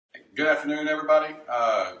Good afternoon, everybody.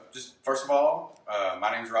 Just first of all, my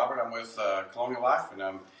name is Robert. I'm with Colonial Life, and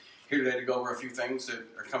I'm here today to go over a few things that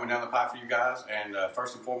are coming down the pipe for you guys. And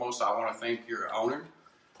first and foremost, I want to thank your owner,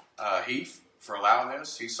 Heath, for allowing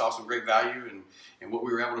this. He saw some great value in what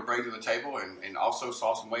we were able to bring to the table, and also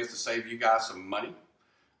saw some ways to save you guys some money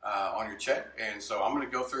on your check. And so I'm going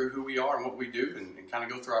to go through who we are and what we do, and kind of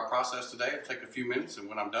go through our process today. It'll take a few minutes, and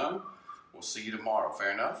when I'm done, we'll see you tomorrow.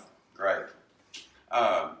 Fair enough? Great.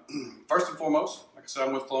 First and foremost, like I said,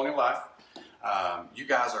 I'm with Colonial Life. You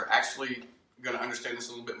guys are actually going to understand this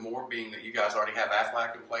a little bit more, being that you guys already have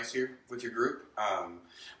Aflac in place here with your group.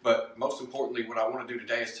 But most importantly, what I want to do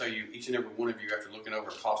today is tell you, each and every one of you, after looking over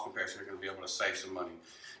a cost comparison, are going to be able to save some money.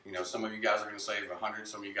 You know, some of you guys are going to save $100,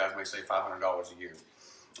 some of you guys may save $500 a year.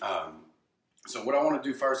 So what I want to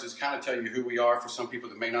do first is kind of tell you who we are for some people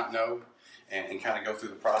that may not know, and kind of go through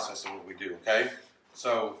the process of what we do, okay?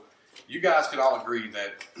 So you guys could all agree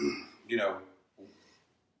that, you know,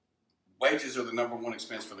 wages are the #1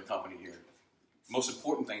 expense for the company here. Most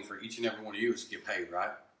important thing for each and every one of you is to get paid,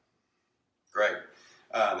 right? Great.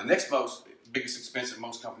 The next biggest expense that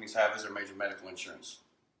most companies have is their major medical insurance,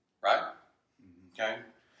 right? Okay.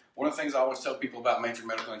 One of the things I always tell people about major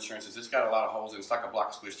medical insurance is it's got a lot of holes in it. It's like a block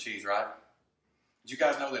of Swiss cheese, right? Did you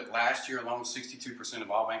guys know that last year alone, 62% of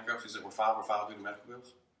all bankruptcies that were filed due to medical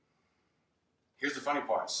bills? Here's the funny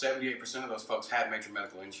part, 78% of those folks had major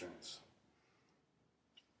medical insurance.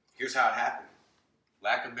 Here's how it happened.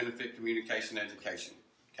 Lack of benefit, communication, education,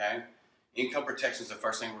 okay? Income protection is the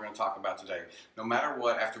first thing we're going to talk about today. No matter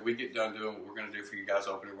what, after we get done doing what we're going to do for you guys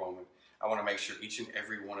open enrollment, I want to make sure each and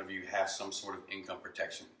every one of you has some sort of income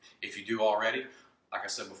protection. If you do already, like I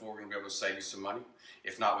said before, we're going to be able to save you some money.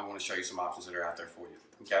 If not, we want to show you some options that are out there for you,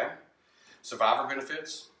 okay? Survivor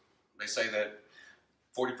benefits, they say that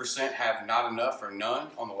 40% have not enough or none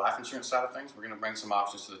on the life insurance side of things. We're going to bring some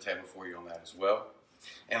options to the table for you on that as well.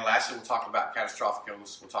 And lastly, we'll talk about catastrophic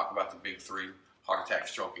illness. We'll talk about the big three: heart attack,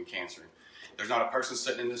 stroke, and cancer. There's not a person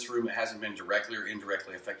sitting in this room that hasn't been directly or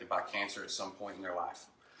indirectly affected by cancer at some point in their life.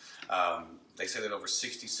 They say that over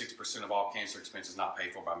 66% of all cancer expenses not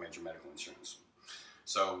paid for by major medical insurance.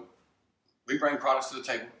 So we bring products to the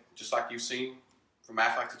table, just like you've seen from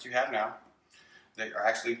Aflac that you have now, that are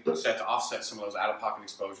actually set to offset some of those out-of-pocket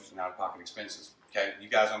exposures and out-of-pocket expenses. Okay, you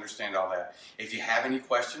guys understand all that. If you have any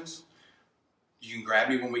questions, you can grab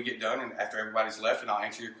me when we get done and after everybody's left, and I'll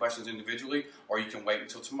answer your questions individually, or you can wait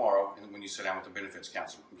until tomorrow and when you sit down with the benefits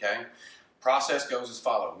counselor. Okay, process goes as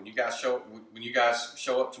follows. When you guys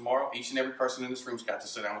show up tomorrow, each and every person in this room's got to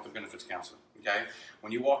sit down with the benefits counselor. Okay,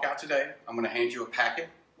 when you walk out today, I'm going to hand you a packet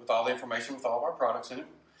with all the information with all of our products in it.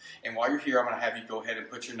 And while you're here, I'm going to have you go ahead and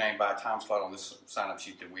put your name by a time slot on this sign-up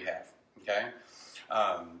sheet that we have, okay?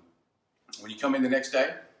 When you come in the next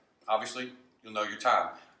day, obviously, you'll know your time.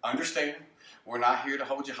 Understand, we're not here to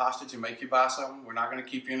hold you hostage and make you buy something. We're not going to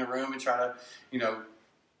keep you in a room and try to, you know,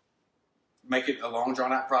 make it a long,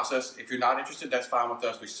 drawn-out process. If you're not interested, that's fine with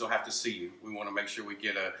us. We still have to see you. We want to make sure we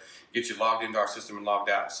get you logged into our system and logged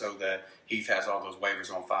out so that Heath has all those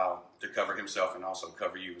waivers on file to cover himself and also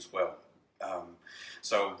cover you as well.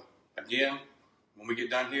 So again, when we get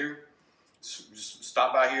done here, just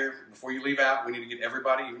stop by here before you leave out. We need to get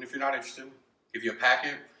everybody, even if you're not interested, give you a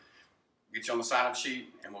packet, get you on the sign-up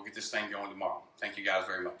sheet, and we'll get this thing going tomorrow. Thank you guys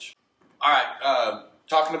very much. All right,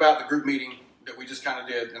 talking about the group meeting that we just kind of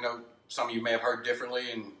did. I know some of you may have heard differently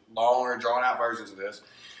and longer and drawn-out versions of this.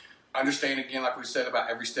 Understand, again, like we said, about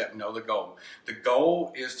every step, know the goal. The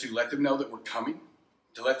goal is to let them know that we're coming,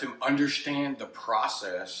 to let them understand the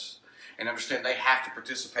process, and understand they have to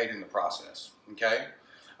participate in the process, okay?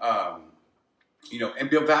 You know,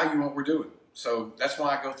 and build value in what we're doing. So that's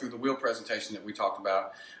why I go through the wheel presentation that we talked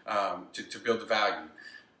about to build the value.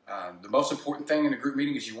 The most important thing in a group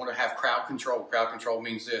meeting is you want to have crowd control. Crowd control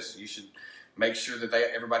means this: you should make sure that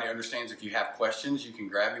everybody understands if you have questions, you can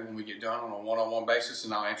grab me when we get done on a one-on-one basis,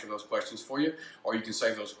 and I'll answer those questions for you, or you can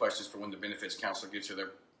save those questions for when the benefits counselor gets here.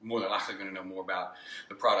 They're more than likely going to know more about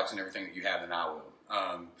the products and everything that you have than I will.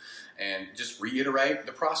 And just reiterate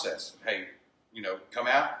the process. Hey, you know, come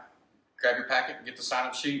out, grab your packet, get the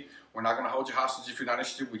sign-up sheet. We're not going to hold you hostage if you're not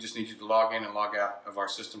interested. We just need you to log in and log out of our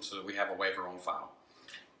system so that we have a waiver on file.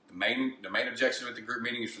 The main objective at the group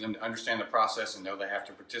meeting is for them to understand the process and know they have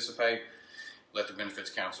to participate. Let the benefits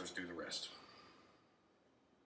counselors do the rest.